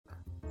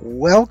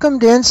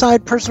Welcome to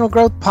Inside Personal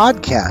Growth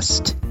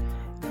Podcast.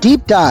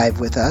 Deep dive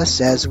with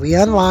us as we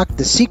unlock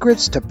the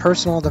secrets to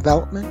personal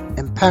development,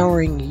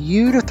 empowering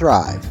you to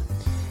thrive.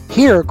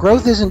 Here,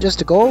 growth isn't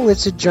just a goal,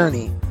 it's a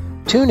journey.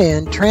 Tune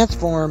in,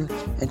 transform,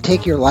 and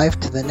take your life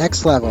to the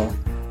next level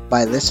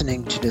by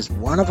listening to just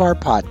one of our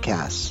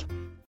podcasts.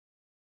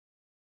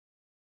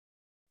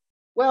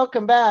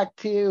 Welcome back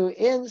to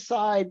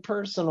Inside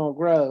Personal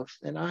Growth.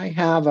 And I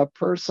have a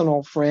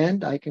personal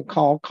friend. I can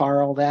call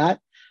Carl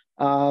that.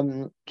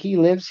 He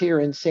lives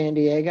here in San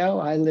Diego.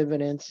 I live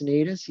in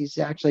Encinitas. He's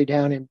actually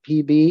down in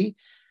PB.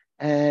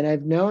 And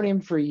I've known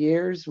him for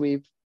years.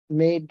 We've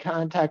made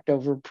contact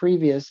over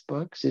previous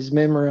books, his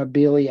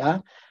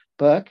memorabilia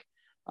book.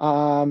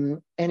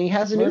 And he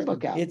has a new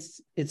book out.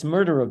 It's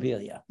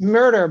Murderabilia.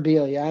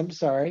 Murderabilia, I'm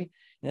sorry.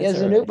 That's he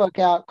has a new book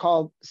out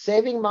called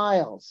Saving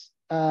Myles,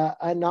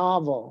 a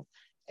novel.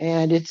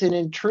 And it's an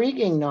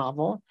intriguing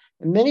novel.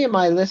 And many of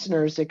my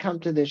listeners that come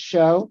to this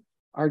show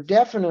are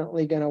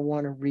definitely going to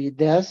want to read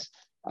this.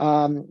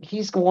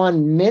 He's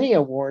won many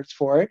awards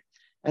for it.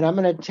 And I'm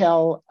going to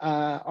tell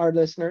our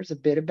listeners a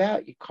bit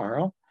about you,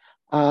 Carl.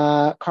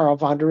 Carl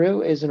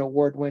Vonderau is an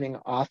award-winning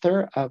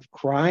author of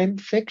crime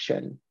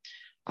fiction.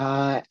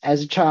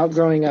 As a child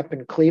growing up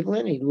in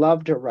Cleveland, he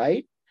loved to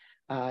write.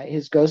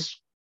 His ghost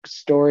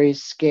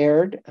stories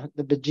scared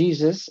the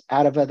bejesus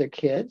out of other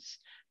kids.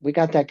 We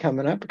got that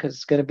coming up because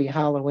it's going to be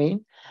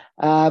Halloween.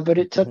 But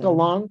it took a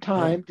long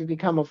time to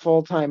become a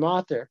full-time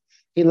author.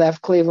 He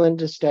left Cleveland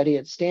to study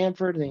at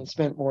Stanford, and he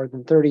spent more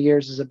than 30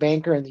 years as a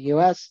banker in the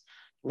U.S.,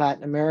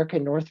 Latin America,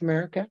 and North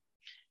America.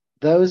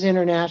 Those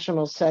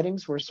international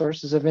settings were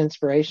sources of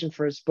inspiration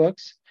for his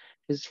books.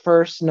 His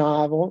first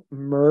novel,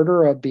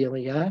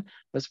 Murderabilia,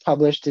 was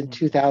published in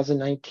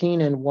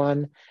 2019 and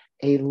won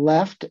a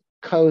Left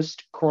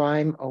Coast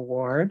Crime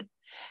Award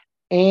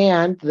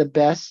and the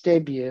Best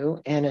Debut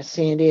and a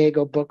San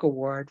Diego Book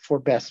Award for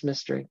Best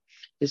Mystery.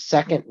 His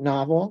second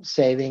novel,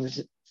 Saving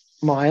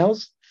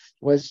Myles,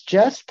 was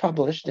just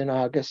published in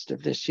August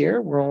of this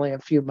year. We're only a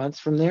few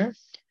months from there.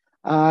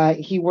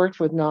 He worked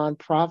with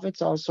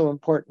nonprofits, also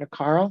important to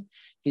Carl.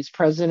 He's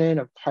president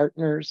of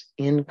Partners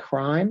in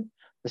Crime,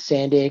 the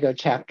San Diego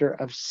chapter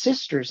of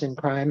Sisters in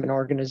Crime, an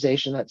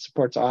organization that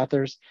supports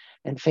authors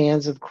and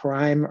fans of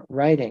crime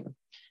writing.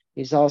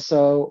 He's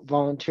also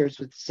volunteers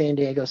with San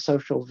Diego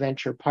Social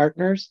Venture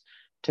Partners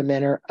to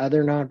mentor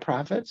other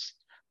nonprofits.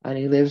 And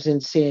he lives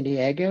in San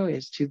Diego. He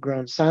has two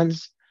grown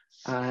sons,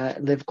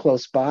 live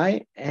close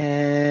by.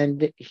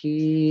 And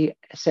he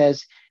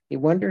says he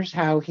wonders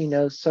how he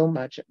knows so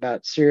much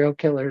about serial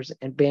killers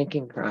and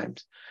banking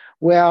crimes.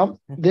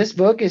 Well, this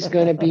book is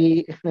going to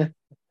be...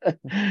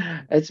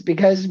 It's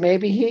because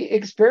maybe he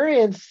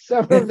experienced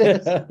some of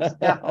this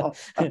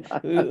himself.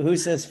 Who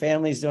says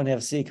families don't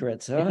have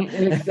secrets, huh?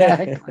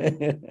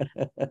 Exactly.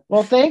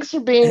 Well, thanks for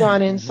being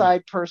on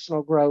Inside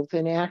Personal Growth.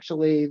 And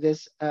actually,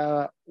 this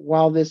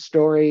while this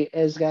story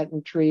has got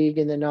intrigue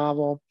in the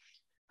novel,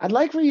 I'd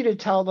like for you to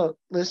tell the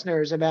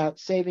listeners about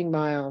Saving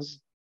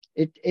Myles.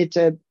 It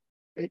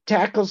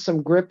tackles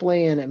some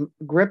gripping and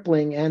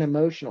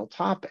emotional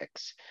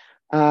topics.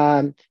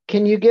 Can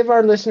you give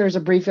our listeners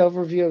a brief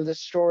overview of the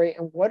story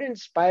and what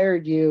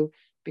inspired you?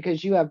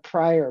 Because you have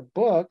prior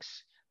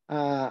books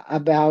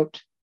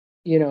about,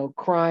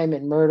 crime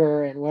and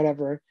murder and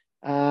whatever.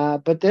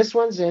 But this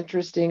one's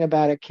interesting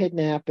about a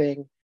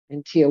kidnapping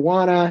in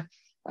Tijuana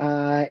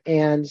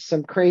and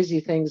some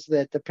crazy things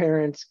that the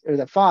parents or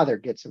the father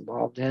gets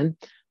involved in.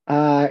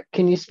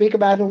 Can you speak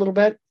about it a little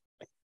bit?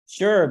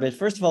 Sure, but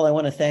first of all, I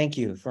want to thank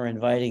you for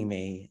inviting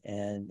me,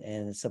 and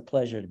it's a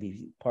pleasure to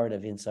be part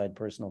of Inside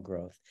Personal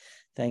Growth.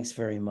 Thanks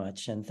very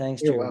much, and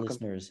thanks to your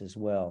listeners as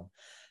well.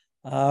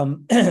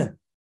 Many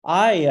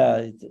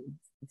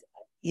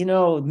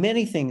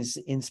things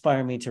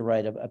inspire me to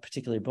write a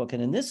particular book,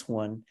 and in this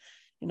one,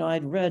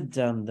 I'd read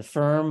The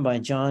Firm by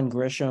John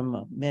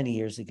Grisham many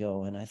years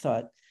ago, and I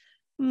thought,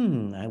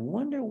 I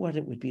wonder what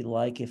it would be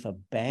like if a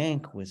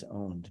bank was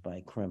owned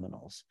by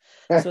criminals.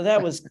 So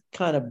that was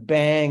kind of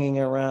banging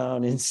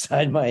around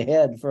inside my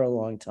head for a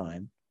long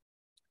time.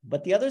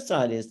 But the other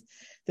side is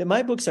that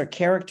my books are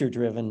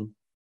character-driven,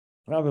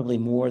 probably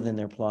more than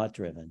they're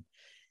plot-driven.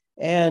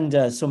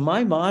 And so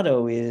my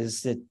motto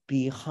is that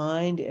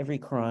behind every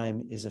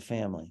crime is a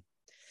family.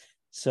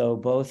 So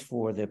both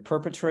for the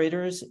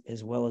perpetrators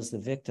as well as the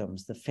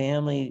victims, the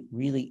family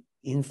really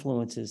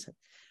influences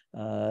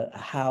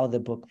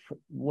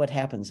what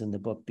happens in the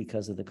book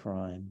because of the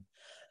crime.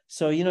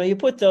 So, you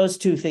put those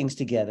two things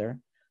together.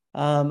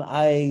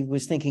 I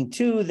was thinking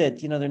too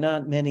that, there are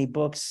not many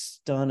books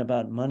done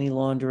about money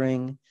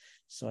laundering.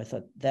 So I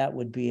thought that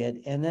would be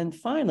it. And then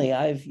finally,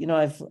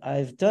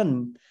 I've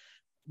done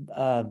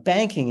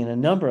banking in a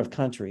number of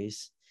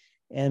countries,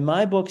 and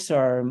my books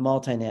are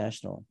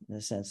multinational in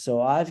a sense.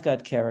 So I've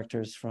got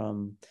characters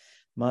from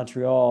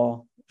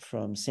Montreal,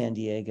 from San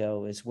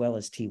Diego, as well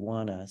as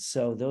Tijuana.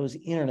 So those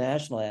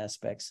international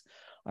aspects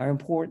are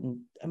important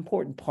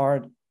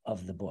part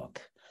of the book.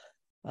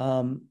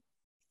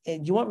 do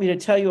you want me to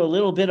tell you a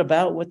little bit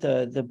about what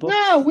the book?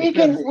 No, we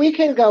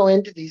can go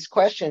into these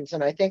questions,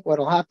 and I think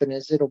what'll happen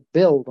is it'll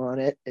build on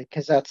it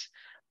because that's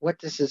what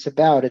this is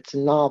about. It's a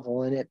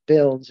novel, and it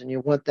builds, and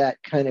you want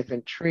that kind of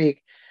intrigue.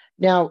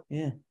 Now,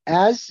 Yeah.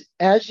 as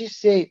you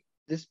say,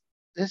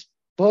 this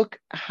book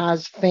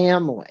has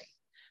family,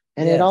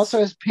 and it also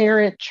Yes. has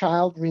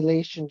parent-child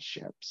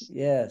relationships.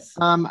 Yes.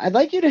 I'd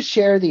like you to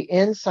share the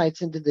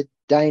insights into the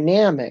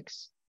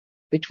dynamics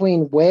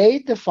between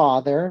Wade, the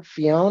father,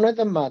 Fiona,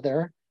 the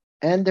mother,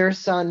 and their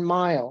son,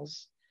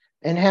 Myles,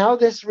 and how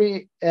this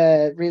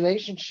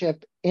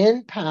relationship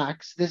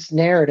impacts this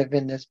narrative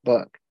in this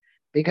book.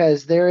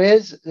 Because there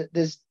is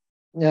this,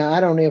 now, I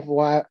don't know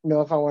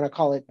if I want to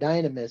call it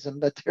dynamism,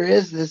 but there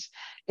is this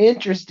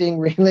interesting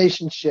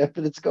relationship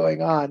that's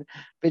going on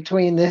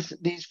between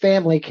these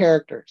family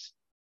characters.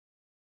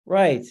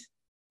 Right.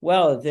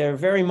 Well, there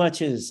very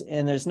much is,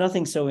 and there's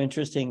nothing so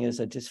interesting as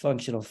a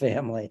dysfunctional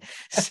family.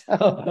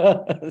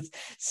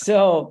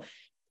 So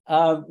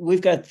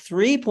we've got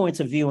 3 points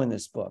of view in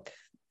this book: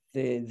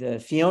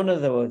 the Fiona,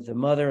 the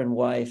mother and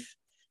wife,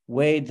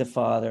 Wade, the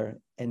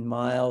father, and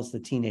Myles, the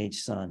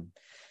teenage son.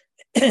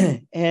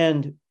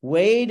 And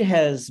Wade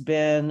has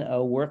been a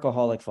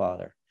workaholic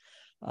father,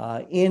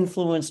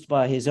 influenced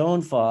by his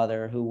own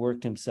father, who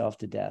worked himself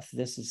to death.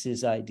 This is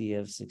his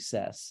idea of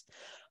success.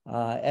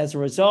 As a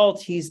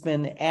result, he's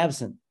been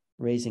absent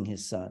raising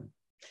his son.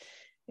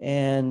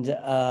 And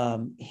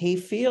he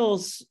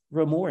feels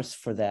remorse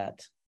for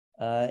that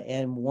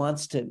and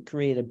wants to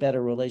create a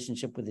better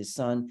relationship with his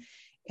son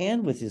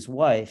and with his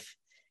wife.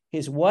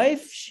 His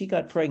wife, she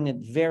got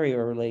pregnant very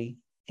early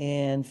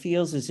and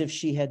feels as if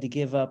she had to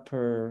give up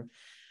her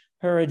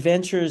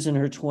adventures in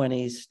her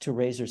 20s to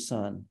raise her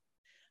son.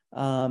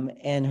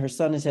 And her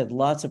son has had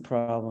lots of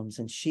problems,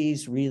 and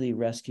she's really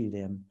rescued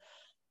him.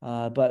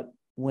 But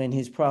when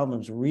his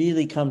problems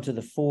really come to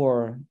the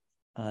fore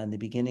in the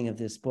beginning of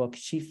this book,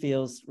 she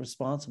feels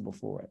responsible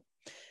for it.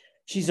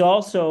 She's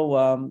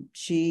also,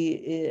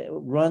 she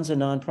runs a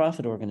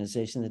nonprofit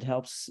organization that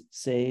helps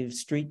save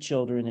street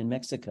children in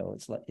Mexico.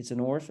 It's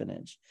an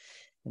orphanage.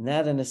 And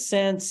that, in a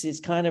sense, is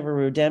kind of a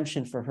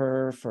redemption for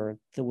her for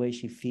the way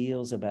she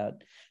feels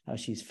about how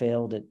she's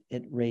failed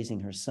at raising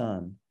her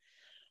son.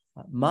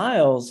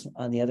 Myles,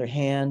 on the other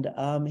hand,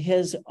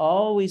 has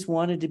always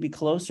wanted to be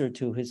closer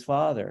to his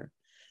father,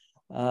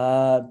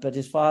 but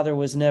his father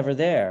was never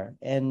there.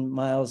 And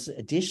Myles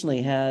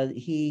additionally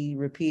he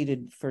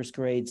repeated first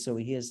grade, so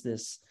he has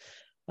this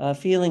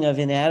feeling of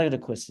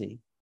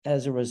inadequacy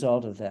as a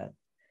result of that.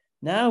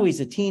 Now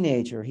he's a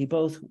teenager. He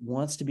both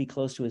wants to be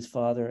close to his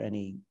father, and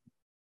he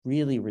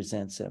really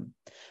resents him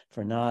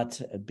for not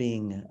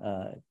being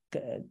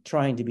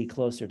trying to be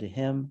closer to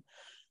him.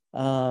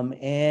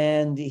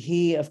 And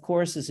he, of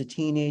course, as a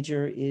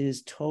teenager,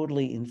 is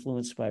totally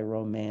influenced by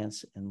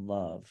romance and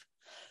love.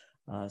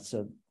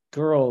 So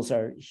girls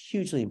are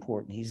hugely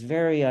important. He's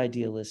very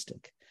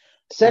idealistic.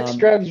 Sex,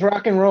 drugs,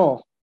 rock and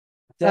roll.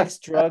 Sex,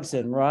 drugs,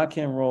 and rock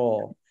and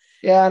roll.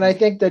 Yeah, and I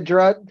think the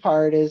drug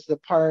part is the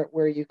part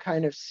where you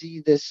kind of see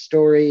this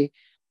story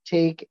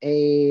take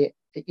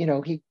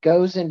he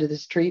goes into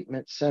this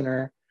treatment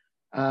center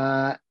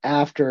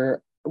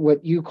after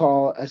what you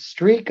call a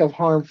streak of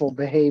harmful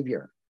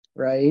behavior,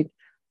 right?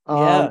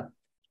 Yeah.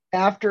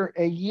 After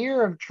a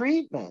year of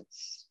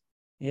treatments,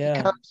 he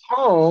Yeah. comes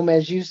home,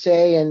 as you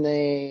say in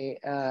the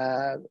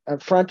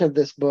front of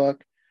this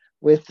book,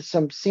 with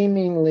some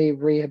seemingly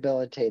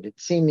rehabilitated.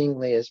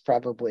 Seemingly is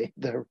probably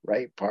the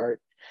right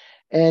part.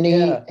 And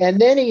Yeah.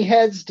 then he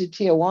heads to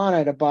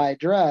Tijuana to buy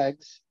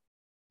drugs,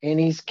 and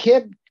he's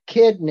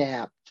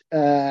kidnapped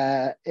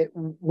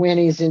when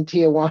he's in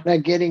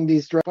Tijuana getting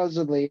these drugs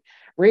supposedly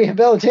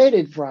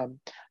rehabilitated from.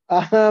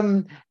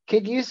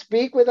 Could you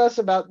speak with us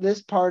about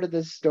this part of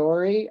the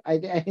story? I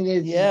think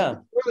it's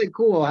really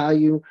cool how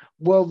you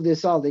wove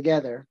this all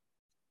together.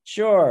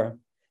 Sure.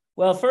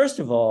 Well, first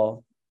of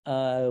all,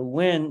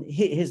 when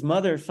his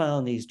mother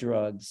found these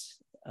drugs,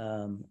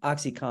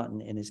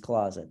 OxyContin, in his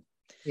closet,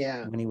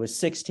 when he was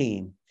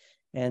 16,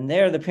 and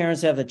there the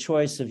parents have the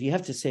choice of, you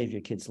have to save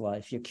your kid's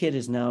life. Your kid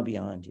is now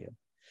beyond you.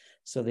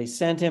 So they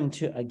sent him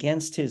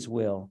against his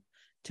will,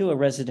 to a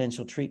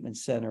residential treatment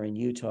center in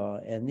Utah.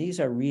 And these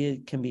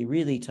can be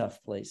really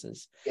tough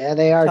places. Yeah,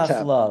 they are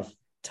tough.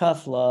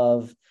 Tough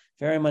love,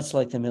 very much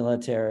like the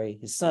military.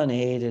 His son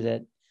hated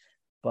it,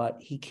 but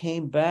he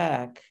came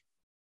back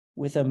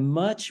with a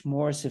much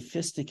more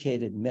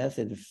sophisticated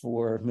method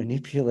for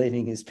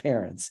manipulating his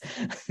parents.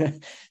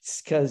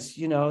 Because,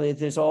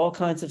 there's all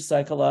kinds of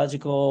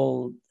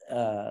psychological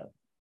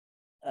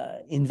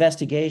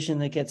investigation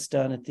that gets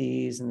done at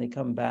these, and they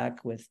come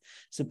back with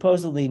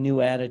supposedly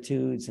new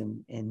attitudes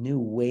and new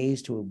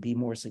ways to be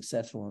more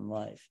successful in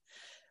life.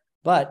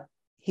 But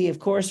he, of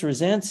course,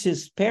 resents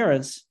his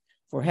parents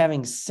for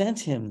having sent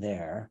him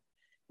there.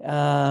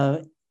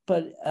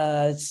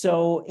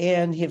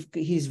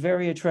 He's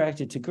very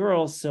attracted to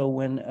girls. So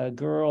when a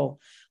girl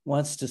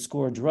wants to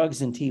score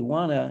drugs in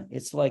Tijuana,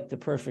 it's like the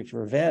perfect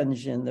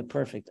revenge and the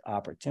perfect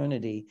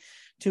opportunity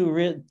to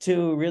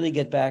really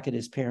get back at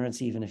his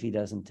parents, even if he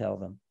doesn't tell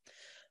them.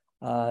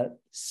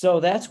 So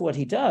that's what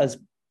he does.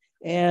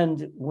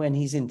 And when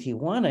he's in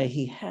Tijuana,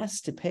 he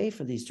has to pay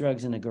for these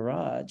drugs in a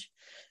garage.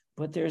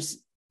 But there's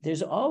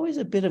always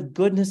a bit of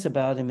goodness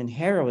about him and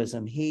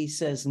heroism. He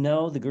says,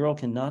 no, the girl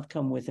cannot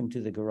come with him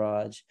to the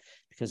garage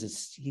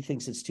because he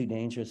thinks it's too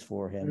dangerous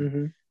for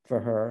him, for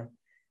her.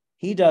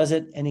 He does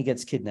it, and he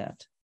gets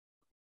kidnapped.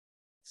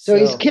 So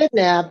he's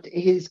kidnapped,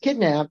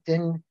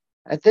 and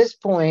at this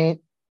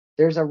point,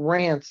 there's a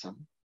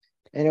ransom.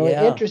 And it was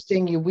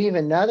interesting, you weave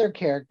another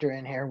character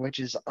in here, which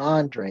is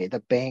Andre,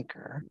 the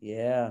banker.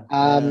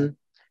 And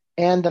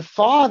the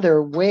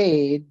father,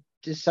 Wade,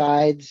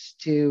 decides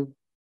to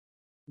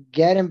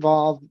get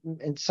involved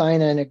and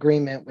sign an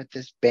agreement with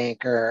this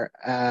banker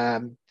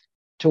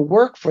to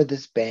work for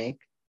this bank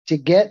to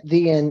get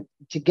the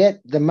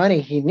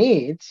money he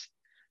needs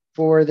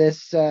for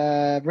this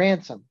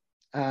ransom.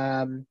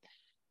 And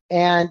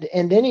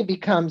then he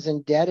becomes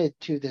indebted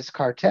to this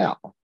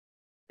cartel.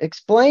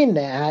 Explain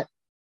that,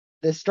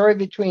 the story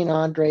between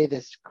Andre,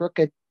 this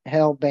crooked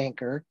hell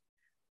banker,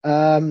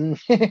 and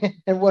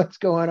what's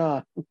going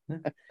on.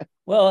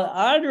 Well,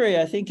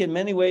 Andre, I think in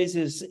many ways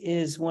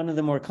is one of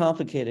the more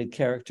complicated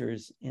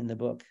characters in the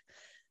book,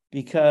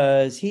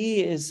 because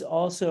he is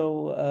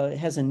also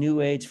has a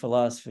new age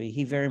philosophy.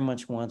 He very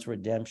much wants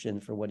redemption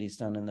for what he's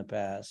done in the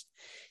past.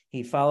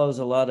 He follows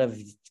a lot of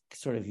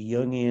sort of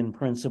Jungian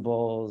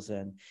principles,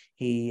 and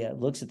he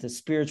looks at the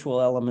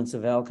spiritual elements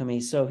of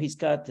alchemy. So he's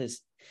got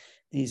these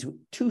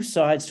two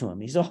sides to him.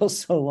 He's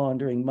also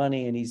laundering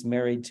money, and he's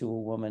married to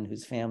a woman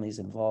whose family is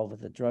involved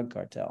with the drug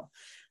cartel.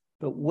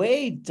 But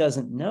Wade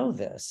doesn't know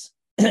this,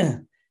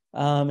 and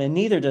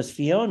neither does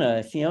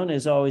Fiona. Fiona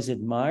has always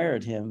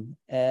admired him.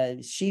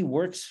 She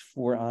works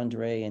for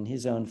Andre and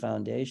his own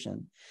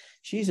foundation.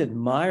 She's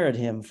admired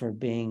him for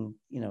being,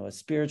 a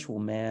spiritual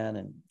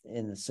man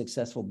and a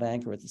successful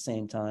banker at the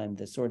same time,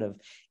 the sort of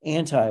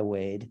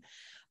anti-Wade.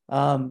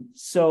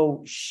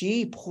 So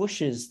she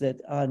pushes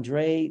that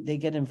they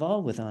get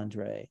involved with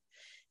Andre.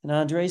 And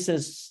Andre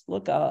says,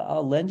 look,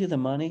 I'll lend you the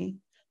money.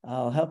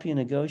 I'll help you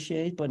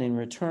negotiate, but in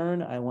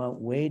return, I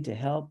want Wade to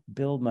help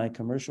build my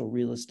commercial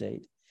real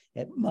estate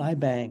at my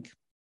bank.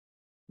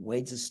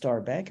 Wade's a star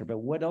banker, but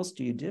what else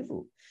do you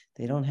do?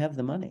 They don't have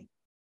the money.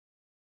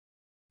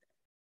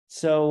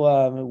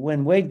 So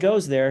when Wade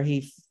goes there,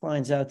 he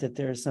finds out that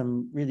there's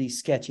some really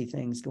sketchy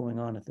things going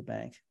on at the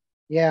bank.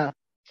 Yeah,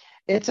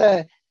 it's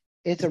a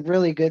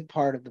really good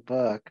part of the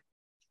book.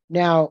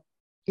 Now,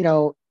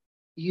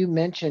 you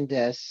mentioned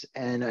this,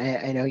 and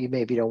I know you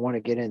maybe don't want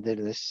to get into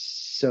this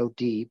so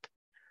deep,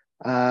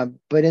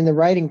 but in the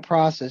writing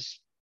process,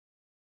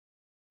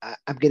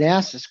 I'm going to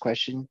ask this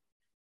question.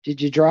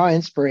 Did you draw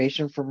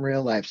inspiration from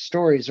real life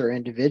stories or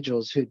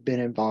individuals who'd been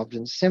involved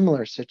in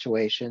similar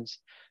situations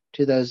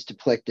to those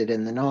depicted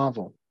in the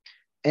novel?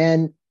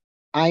 And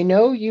I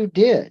know you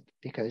did,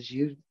 because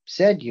you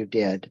said you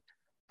did.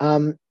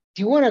 Do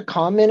you want to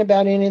comment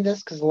about any of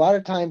this? Because a lot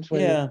of times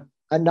when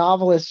a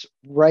novelist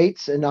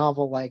writes a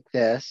novel like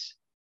this,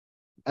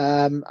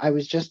 I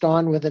was just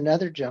on with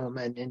another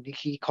gentleman, and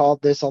he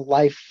called this a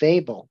life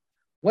fable.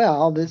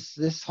 Well,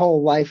 this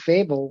whole life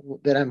fable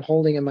that I'm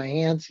holding in my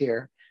hands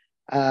here,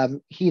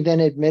 he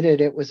then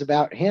admitted it was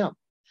about him.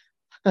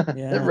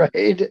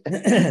 Right?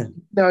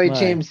 No, he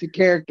changed the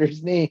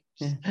characters' names.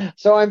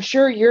 So I'm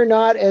sure you're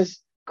not as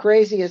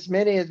crazy as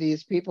many of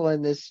these people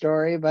in this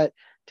story, but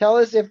tell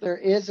us if there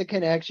is a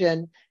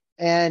connection,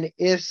 and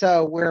if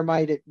so, where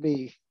might it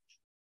be?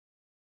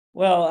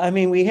 Well, I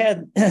mean, we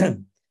had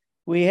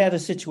a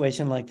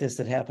situation like this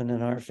that happened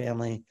in our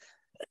family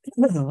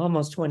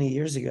almost 20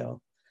 years ago.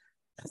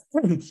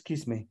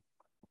 Excuse me.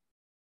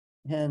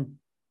 And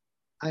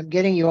I'm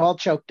getting you all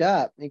choked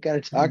up. You got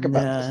to talk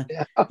about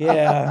this now.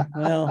 Yeah.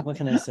 Well, what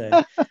can I say?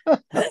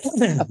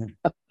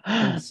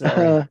 I'm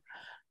sorry.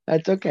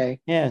 That's okay.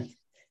 Yeah.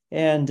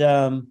 And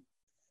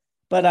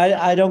but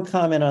I don't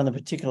comment on the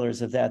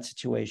particulars of that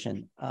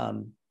situation.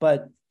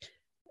 But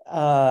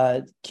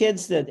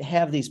kids that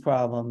have these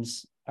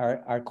problems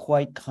are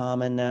quite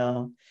common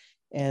now.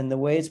 And the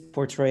way it's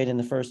portrayed in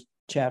the first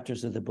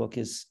chapters of the book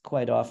is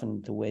quite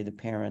often the way the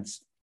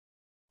parents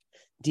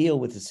deal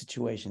with the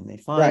situation. They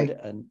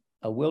find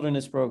a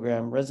wilderness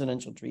program,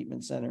 residential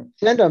treatment center.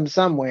 Send them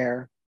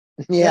somewhere.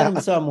 Send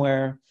them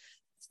somewhere.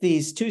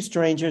 These two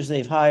strangers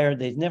they've hired,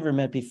 they've never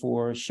met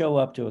before, show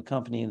up to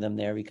accompany them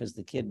there because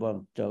the kid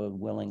won't go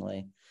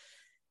willingly.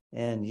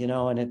 And,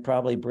 and it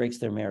probably breaks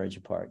their marriage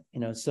apart.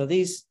 So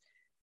these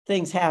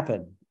things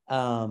happen.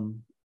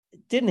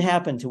 It didn't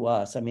happen to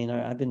us. I mean,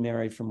 I've been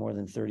married for more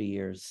than 30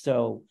 years.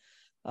 So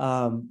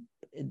the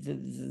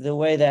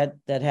way that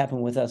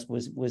happened with us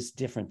was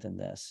different than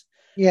this.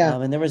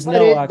 Yeah. And there was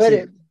no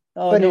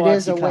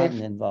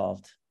Oxycontin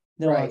involved.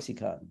 No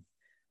Oxycontin.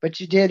 But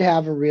you did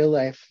have a real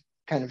life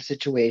kind of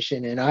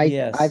situation. And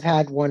I've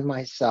had one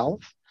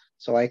myself,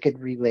 so I could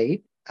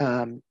relate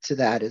to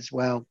that as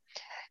well.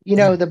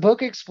 The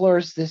book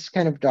explores this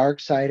kind of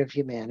dark side of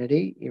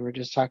humanity. You were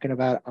just talking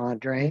about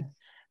Andre.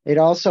 It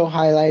also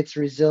highlights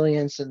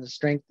resilience and the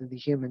strength of the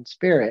human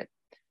spirit.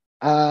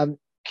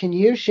 Can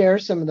you share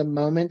some of the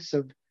moments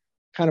of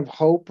kind of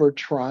hope or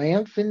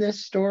triumph in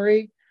this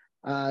story.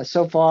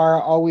 So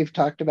far, all we've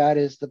talked about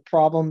is the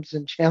problems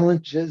and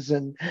challenges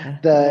and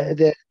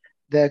Yeah.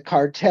 the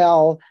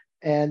cartel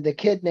and the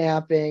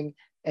kidnapping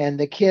and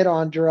the kid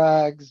on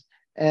drugs.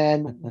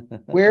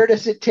 And where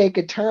does it take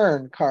a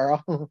turn,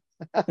 Carl?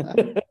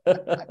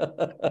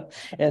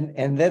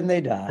 And then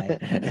they die.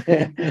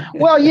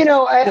 Well,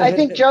 I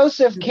think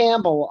Joseph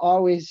Campbell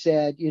always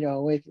said,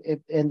 if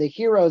in the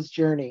hero's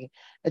journey,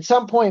 at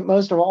some point,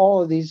 most of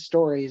all of these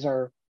stories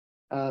are,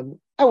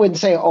 I wouldn't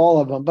say all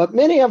of them, but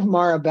many of them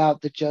are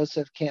about the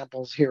Joseph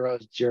Campbell's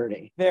hero's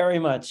journey. Very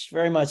much,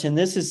 very much. And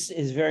this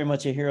is very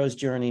much a hero's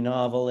journey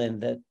novel,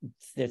 and that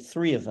the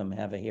three of them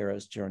have a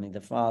hero's journey: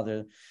 the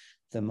father,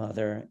 the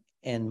mother,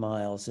 and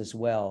Myles as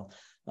well.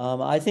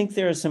 I think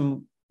there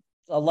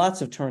are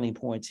lots of turning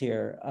points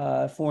here.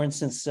 For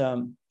instance,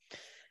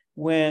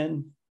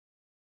 when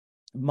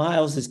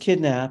Myles is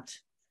kidnapped,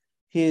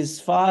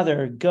 his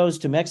father goes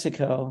to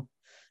Mexico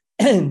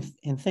and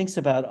thinks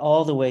about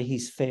all the way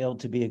he's failed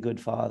to be a good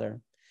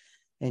father.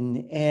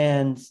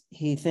 And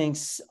he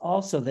thinks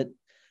also that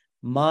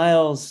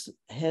Myles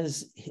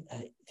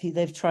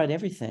they've tried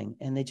everything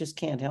and they just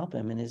can't help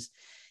him. And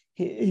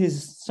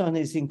his son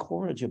is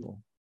incorrigible,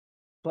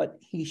 but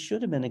he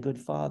should have been a good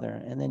father.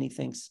 And then he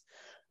thinks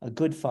a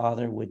good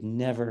father would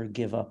never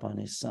give up on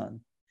his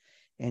son.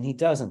 And he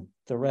doesn't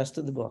the rest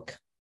of the book.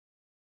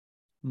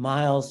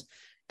 Myles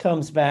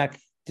comes back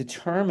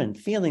determined,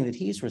 feeling that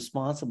he's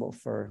responsible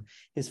for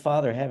his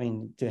father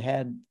having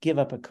to give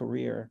up a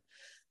career,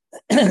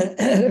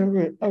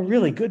 a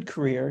really good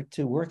career,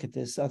 to work at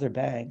this other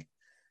bank.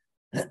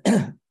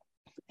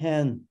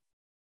 And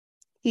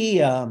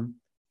he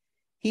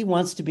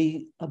wants to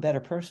be a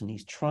better person.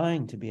 He's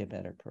trying to be a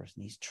better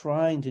person. He's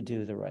trying to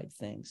do the right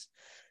things.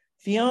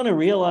 Fiona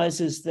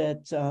realizes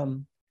that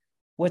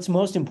what's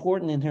most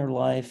important in her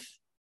life,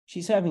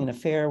 she's having an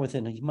affair with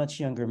a much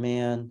younger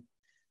man.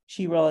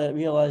 She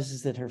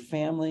realizes that her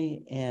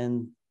family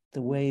and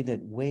the way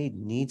that Wade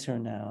needs her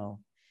now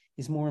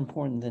is more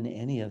important than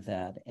any of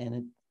that.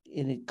 And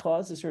it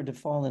causes her to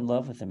fall in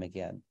love with him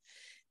again.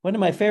 One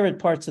of my favorite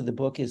parts of the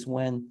book is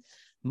when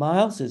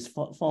Myles has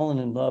fallen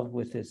in love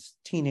with this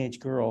teenage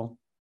girl,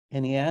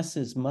 and he asks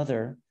his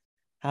mother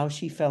how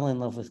she fell in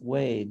love with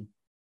Wade.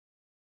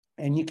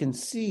 And you can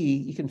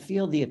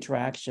feel the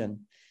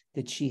attraction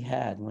that she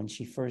had when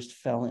she first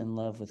fell in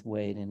love with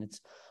Wade. And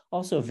it's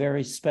also a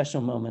very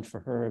special moment for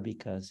her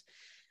because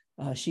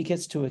she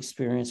gets to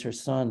experience her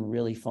son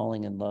really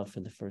falling in love for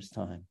the first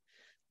time.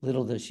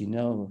 Little does she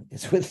know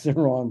it's with the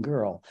wrong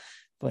girl.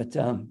 But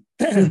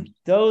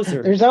those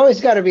are... There's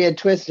always got to be a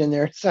twist in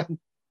there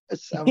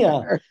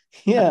somewhere.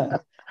 Yeah.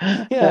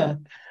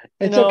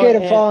 It's okay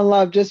to fall in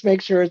love. Just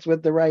make sure it's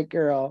with the right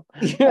girl.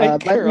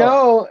 Right,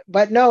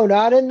 but no,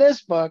 not in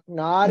this book.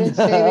 Not in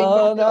Saving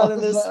Myles. Not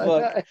in this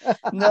book.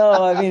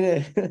 No, I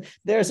mean,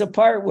 there's a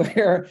part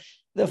where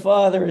the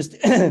father is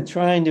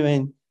trying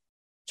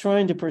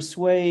to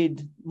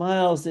persuade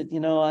Myles that,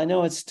 I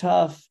know it's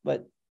tough,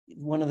 but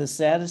one of the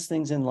saddest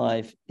things in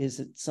life is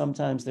that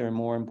sometimes there are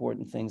more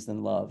important things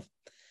than love.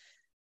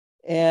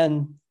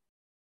 And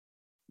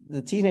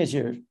the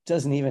teenager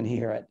doesn't even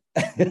hear it.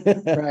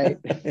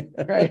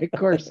 Right. Of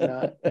course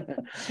not.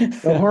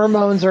 The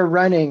hormones are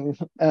running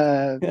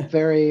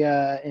very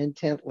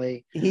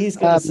intently. He's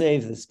going to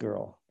save this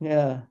girl.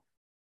 Yeah.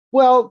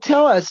 Well,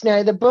 tell us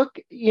now, the book,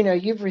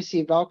 you've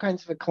received all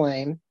kinds of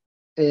acclaim.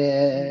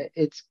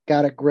 It's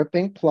got a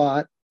gripping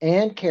plot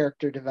and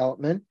character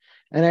development.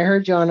 And I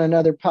heard you on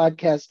another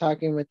podcast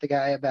talking with the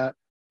guy about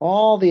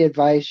all the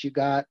advice you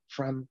got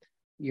from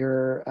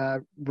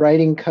your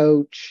writing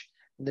coach,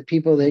 the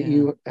people that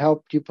you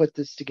helped you put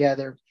this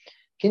together.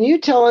 Can you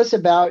tell us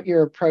about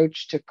your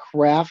approach to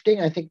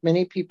crafting? I think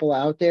many people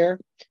out there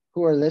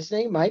who are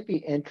listening might be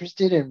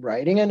interested in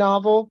writing a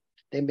novel.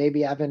 They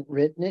maybe haven't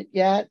written it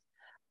yet.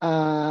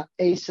 A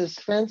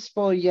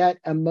suspenseful yet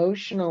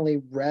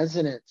emotionally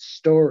resonant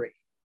story.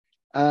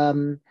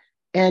 And,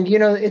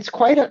 it's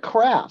quite a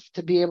craft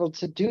to be able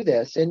to do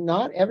this. And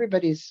not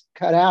everybody's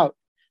cut out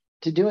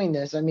to doing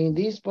this. I mean,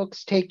 these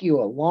books take you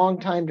a long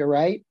time to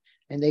write,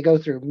 and they go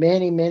through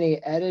many, many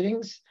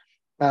editings.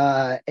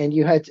 And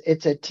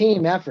it's a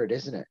team effort,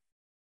 isn't it?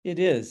 It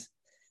is.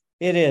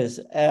 It is.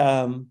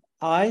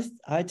 I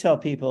tell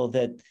people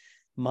that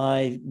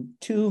my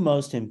two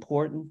most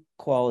important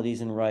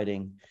qualities in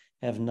writing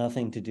have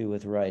nothing to do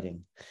with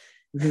writing.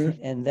 Mm-hmm.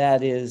 And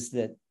that is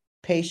that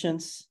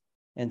patience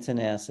and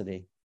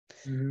tenacity.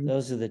 Mm-hmm.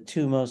 Those are the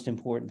two most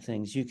important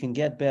things. You can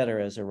get better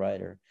as a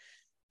writer,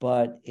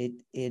 but it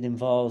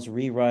involves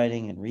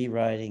rewriting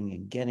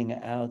and getting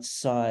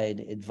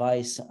outside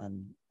advice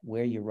on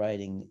where your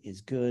writing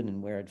is good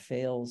and where it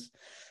fails.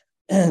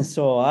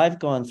 So I've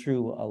gone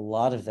through a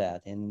lot of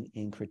that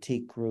in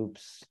critique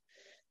groups,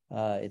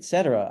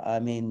 etc. I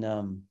mean,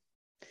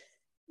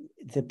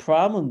 the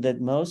problem that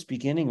most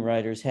beginning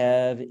writers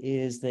have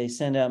is they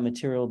send out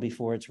material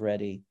before it's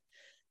ready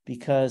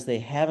because they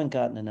haven't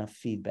gotten enough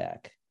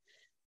feedback.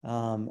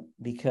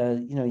 Because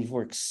you've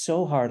worked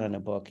so hard on a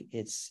book,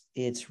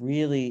 it's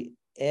really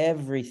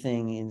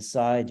everything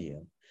inside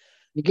you.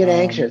 You get Um,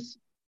 anxious.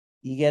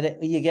 you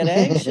get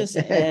anxious,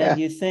 and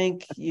you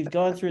think you've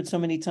gone through it so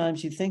many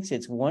times, you think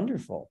it's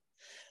wonderful.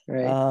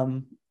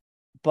 Right.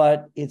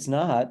 But it's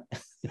not.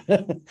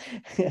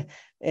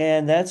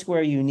 And that's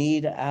where you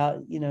need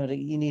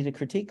you need a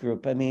critique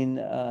group. I mean,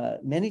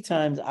 many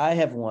times I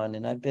have one,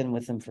 and I've been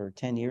with them for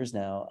 10 years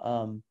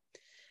now.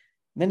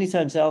 Many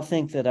times I'll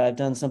think that I've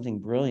done something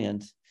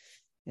brilliant,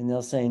 and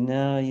they'll say,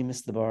 no, you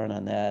missed the barn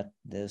on that,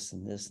 this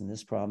and this and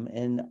this problem.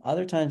 And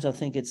other times I'll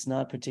think it's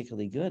not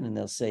particularly good, and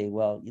they'll say,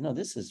 well,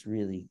 this is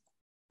really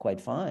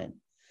quite fine.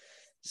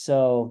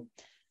 So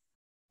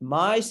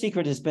my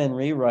secret has been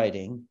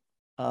rewriting.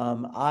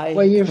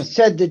 Well, you've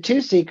said the two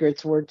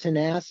secrets were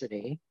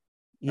tenacity,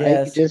 right? You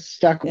Yes, just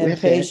stuck and with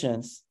it,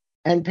 patience.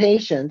 and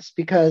patience,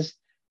 because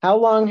how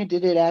long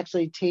did it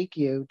actually take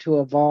you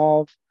to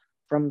evolve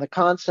from the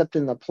concept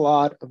and the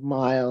plot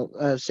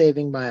of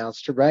Saving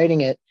Myles, to writing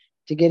it,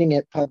 to getting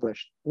it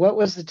published? What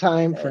was the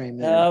time frame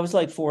there? It was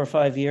like 4 or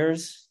 5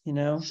 years, So,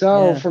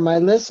 Yeah. for my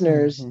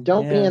listeners,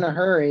 don't be Yeah. in a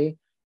hurry.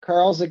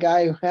 Carl's a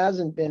guy who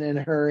hasn't been in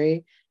a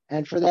hurry,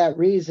 and for that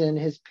reason,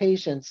 his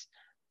patience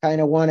kind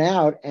of won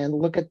out. And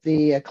look at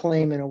the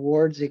acclaim and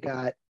awards he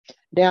got.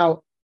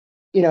 Now,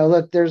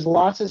 look, there's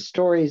lots of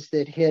stories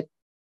that hit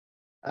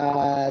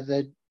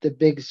the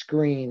big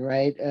screen,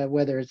 right?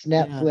 Whether it's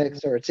Yeah.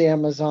 Netflix or it's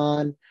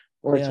Amazon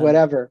or it's Yeah.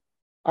 whatever.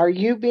 Are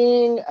you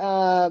being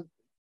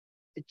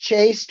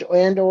chased,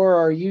 or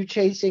are you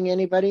chasing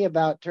anybody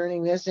about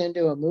turning this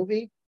into a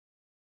movie?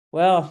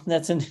 Well,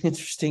 that's an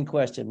interesting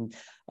question.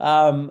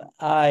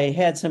 I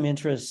had some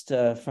interest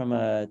from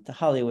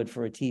Hollywood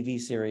for a TV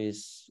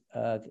series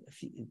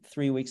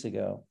 3 weeks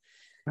ago,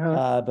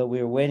 Uh-huh. but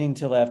we were waiting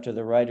till after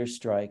the writer's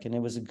strike, and it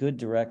was a good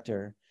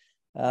director.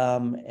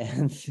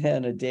 And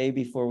then a day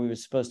before we were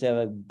supposed to have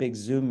a big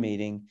Zoom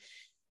meeting,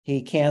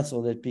 he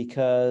canceled it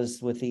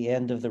because with the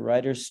end of the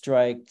writer's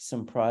strike,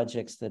 some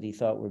projects that he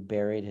thought were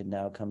buried had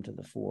now come to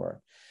the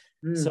fore.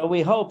 Mm. So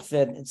we hope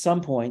that at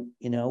some point,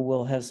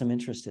 we'll have some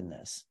interest in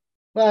this.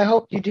 Well, I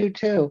hope you do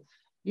too.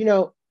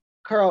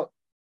 Carl,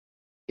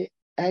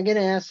 I'm going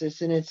to ask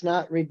this, and it's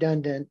not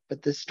redundant,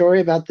 but the story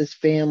about this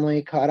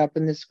family caught up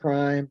in this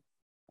crime,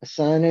 a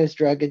son who's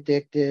drug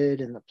addicted,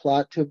 and the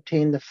plot to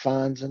obtain the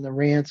funds and the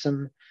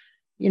ransom,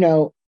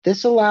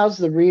 this allows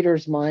the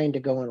reader's mind to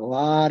go in a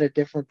lot of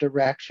different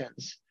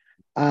directions.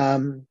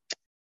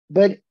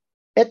 But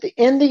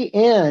in the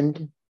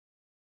end,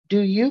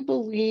 do you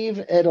believe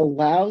it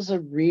allows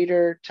a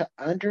reader to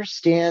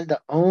understand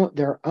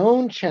their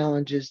own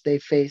challenges they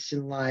face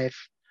in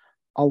life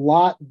a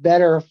lot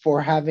better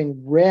for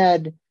having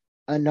read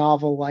a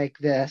novel like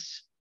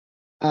this?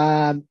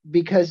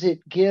 Because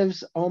it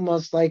gives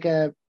almost like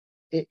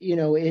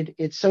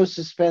it's so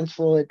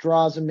suspenseful, it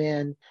draws them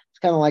in. It's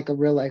kind of like a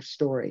real life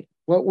story.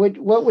 What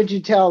would you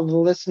tell the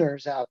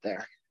listeners out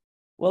there?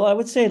 Well, I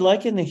would say,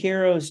 like in the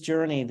hero's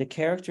journey, the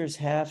characters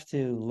have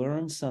to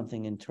learn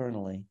something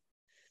internally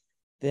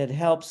that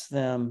helps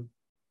them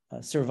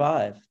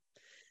survive.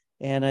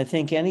 And I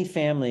think any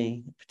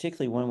family,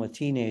 particularly one with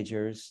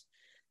teenagers,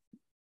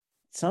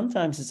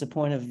 sometimes it's a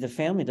point of the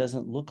family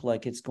doesn't look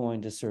like it's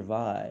going to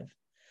survive.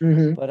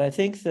 Mm-hmm. But I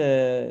think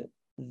the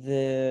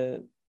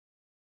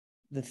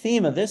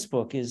theme of this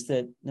book is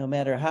that no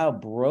matter how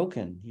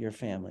broken your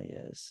family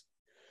is,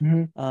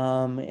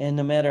 Mm-hmm. and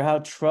no matter how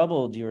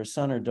troubled your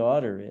son or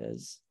daughter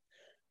is,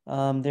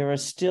 there are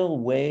still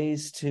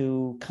ways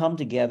to come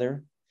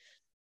together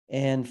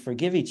and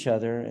forgive each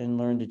other and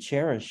learn to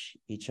cherish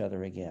each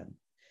other again.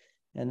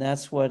 And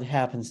that's what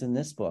happens in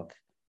this book.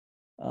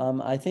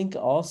 I think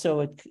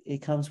also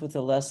it comes with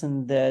a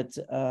lesson that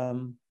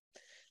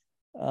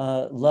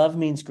love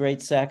means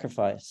great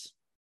sacrifice.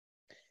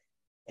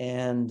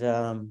 And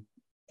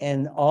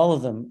all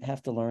of them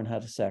have to learn how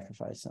to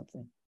sacrifice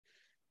something.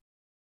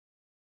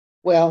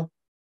 Well,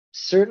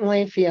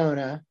 certainly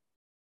Fiona,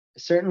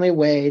 certainly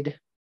Wade,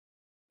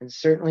 and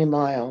certainly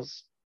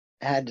Myles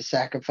had to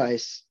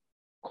sacrifice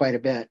quite a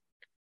bit.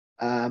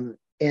 And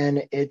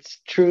it's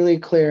truly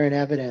clear and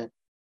evident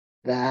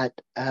that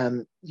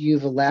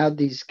you've allowed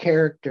these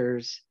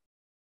characters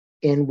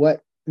in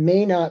what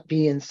may not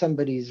be in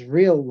somebody's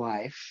real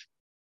life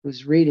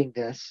who's reading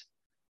this,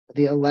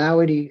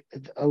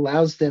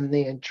 allows them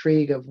the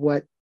intrigue of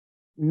what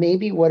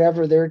maybe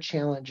whatever their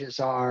challenges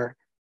are,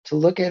 to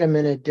look at them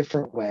in a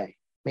different way,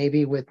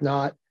 maybe with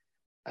not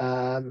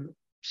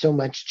so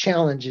much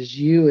challenge as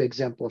you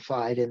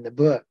exemplified in the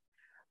book.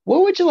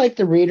 What would you like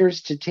the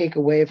readers to take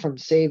away from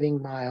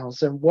Saving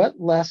Myles, and what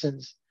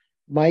lessons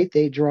might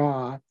they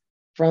draw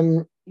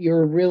from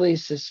your really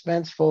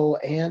suspenseful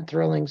and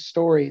thrilling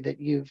story that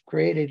you've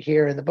created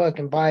here in the book?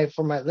 And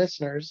for my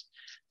listeners,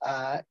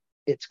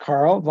 it's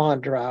Carl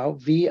Vonderau,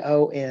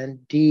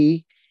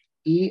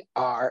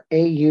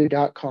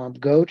 VONDERAU.com.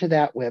 Go to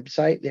that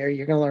website. There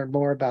you're going to learn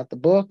more about the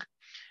book.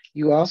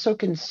 You also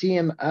can see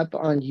him up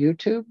on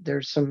YouTube.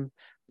 There's some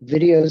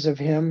videos of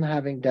him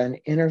having done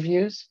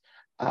interviews.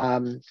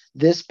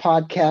 This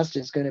podcast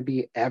is going to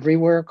be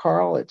everywhere,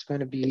 Carl. It's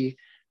going to be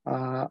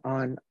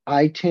on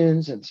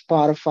iTunes and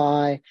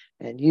Spotify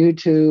and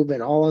YouTube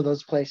and all of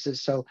those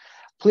places. So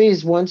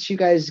please, once you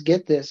guys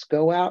get this,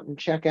 go out and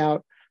check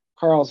out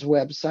Carl's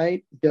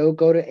website. Go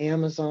to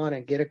Amazon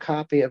and get a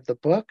copy of the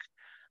book.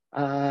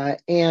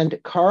 And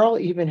Carl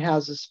even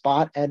has a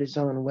spot at his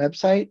own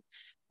website.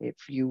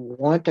 If you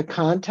want to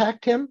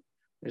contact him,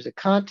 there's a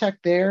contact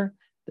there.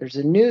 There's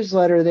a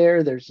newsletter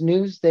there. There's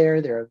news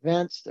there. There are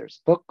events.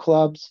 There's book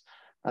clubs,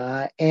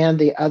 and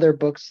the other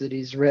books that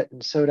he's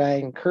written. So I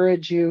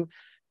encourage you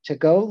to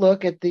go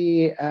look at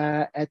the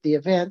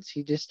events.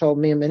 He just told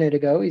me a minute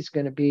ago he's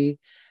going to be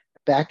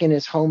back in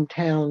his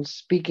hometown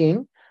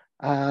speaking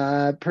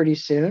pretty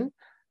soon.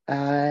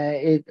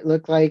 It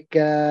looked like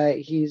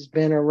he's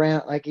been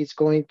around, like he's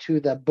going to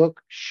the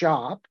book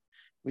shop,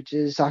 which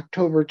is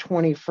October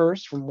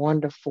 21st from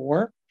 1 to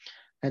 4.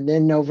 And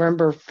then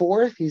November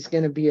 4th, he's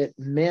going to be at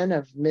Men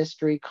of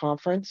Mystery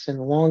Conference in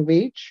Long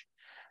Beach.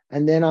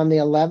 And then on the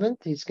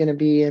 11th, he's going to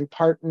be in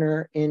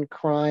Partner in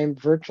Crime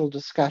virtual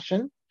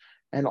discussion.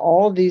 And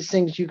all of these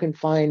things you can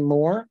find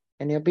more.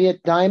 And he'll be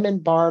at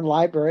Diamond Bar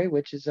Library,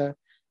 which is a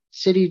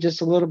city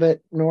just a little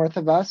bit north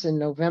of us, in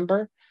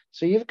November.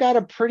 So you've got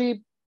a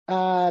pretty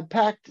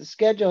packed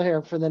schedule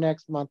here for the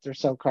next month or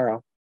so,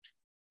 Carl.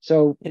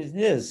 So it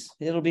is.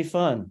 It'll be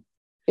fun.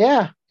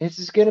 Yeah, this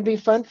is going to be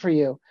fun for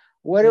you.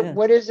 What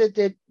is it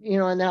that,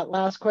 in that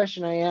last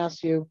question I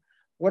asked you,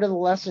 what are the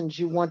lessons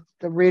you want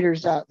the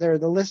readers out there,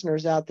 the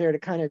listeners out there, to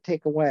kind of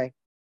take away?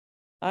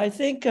 I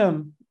think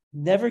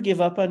never give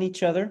up on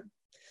each other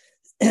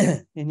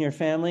in your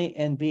family,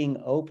 and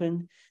being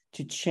open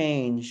to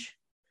change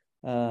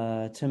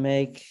to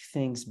make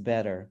things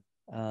better.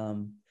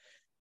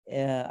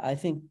 I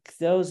think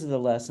those are the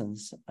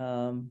lessons.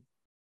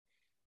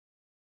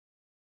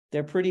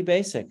 They're pretty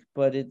basic,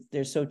 but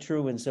they're so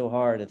true and so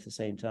hard at the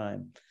same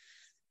time.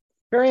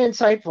 Very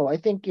insightful. I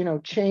think,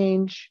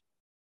 change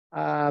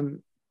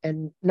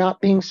and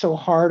not being so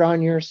hard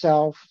on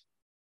yourself,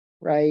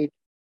 right?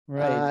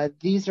 Right.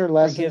 These are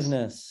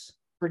lessons.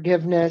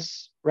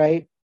 Forgiveness,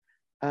 right?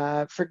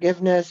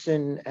 Forgiveness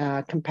and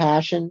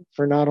compassion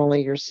for not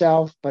only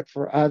yourself, but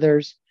for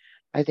others,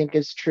 I think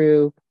is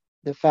true.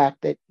 The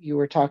fact that you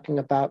were talking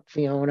about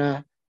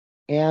Fiona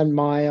and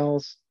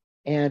Myles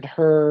and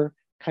her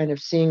kind of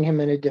seeing him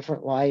in a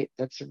different light,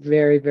 that's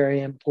very, very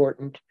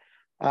important.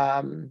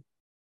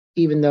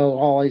 Even though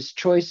all his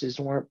choices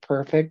weren't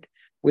perfect,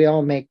 we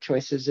all make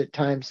choices at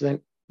times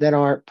that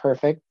aren't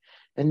perfect.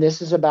 And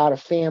this is about a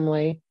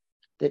family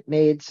that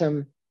made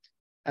some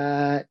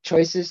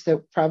choices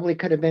that probably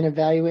could have been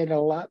evaluated a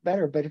lot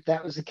better. But if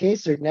that was the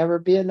case, there'd never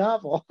be a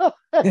novel. So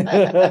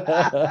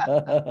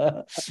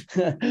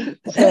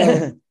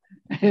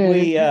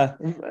we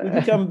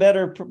become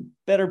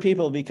better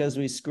people because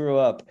we screw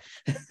up.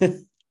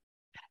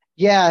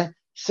 Yeah.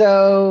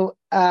 So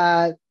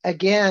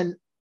again,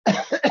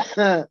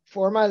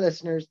 for my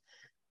listeners,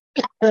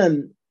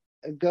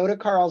 go to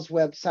Carl's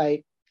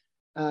website.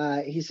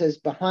 He says,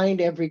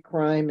 behind every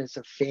crime is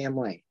a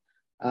family.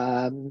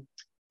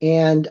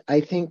 And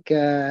I think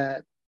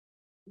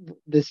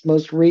this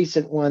most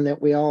recent one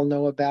that we all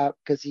know about,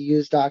 because he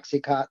used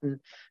OxyContin,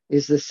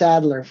 is the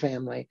Sadler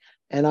family.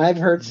 And I've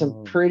heard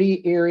some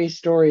pretty eerie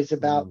stories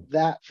about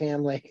that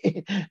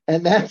family.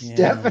 And that's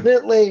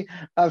definitely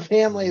a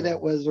family that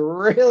was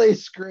really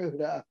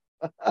screwed up.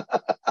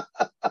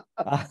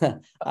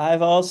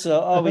 I've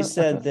also always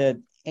said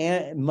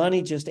that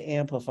money just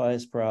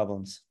amplifies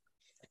problems.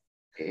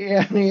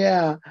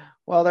 Yeah.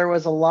 Well, there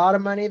was a lot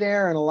of money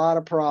there and a lot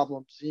of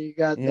problems. You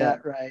got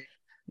that right.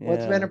 Yeah. Well,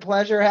 it's been a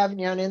pleasure having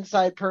you on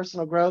Inside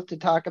Personal Growth to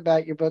talk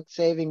about your book,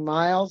 Saving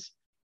Myles.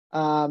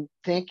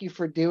 Thank you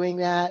for doing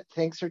that.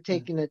 Thanks for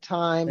taking the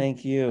time.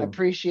 Thank you. I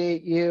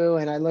appreciate you,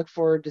 and I look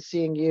forward to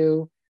seeing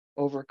you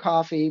over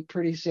coffee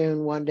pretty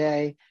soon one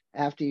day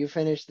after you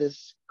finish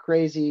this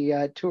crazy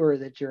tour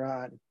that you're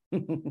on.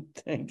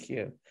 Thank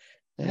you.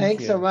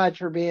 Thanks so much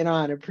for being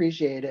on.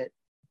 Appreciate it.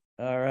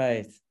 All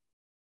right.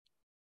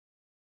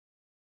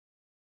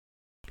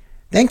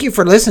 Thank you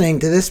for listening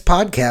to this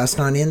podcast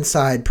on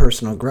Inside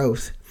Personal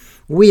Growth.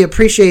 We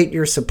appreciate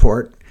your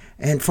support.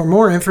 And for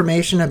more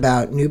information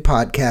about new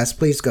podcasts,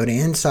 please go to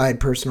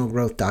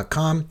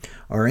InsidePersonalGrowth.com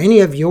or any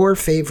of your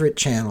favorite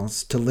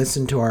channels to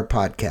listen to our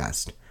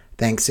podcast.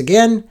 Thanks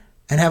again,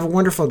 and have a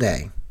wonderful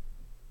day.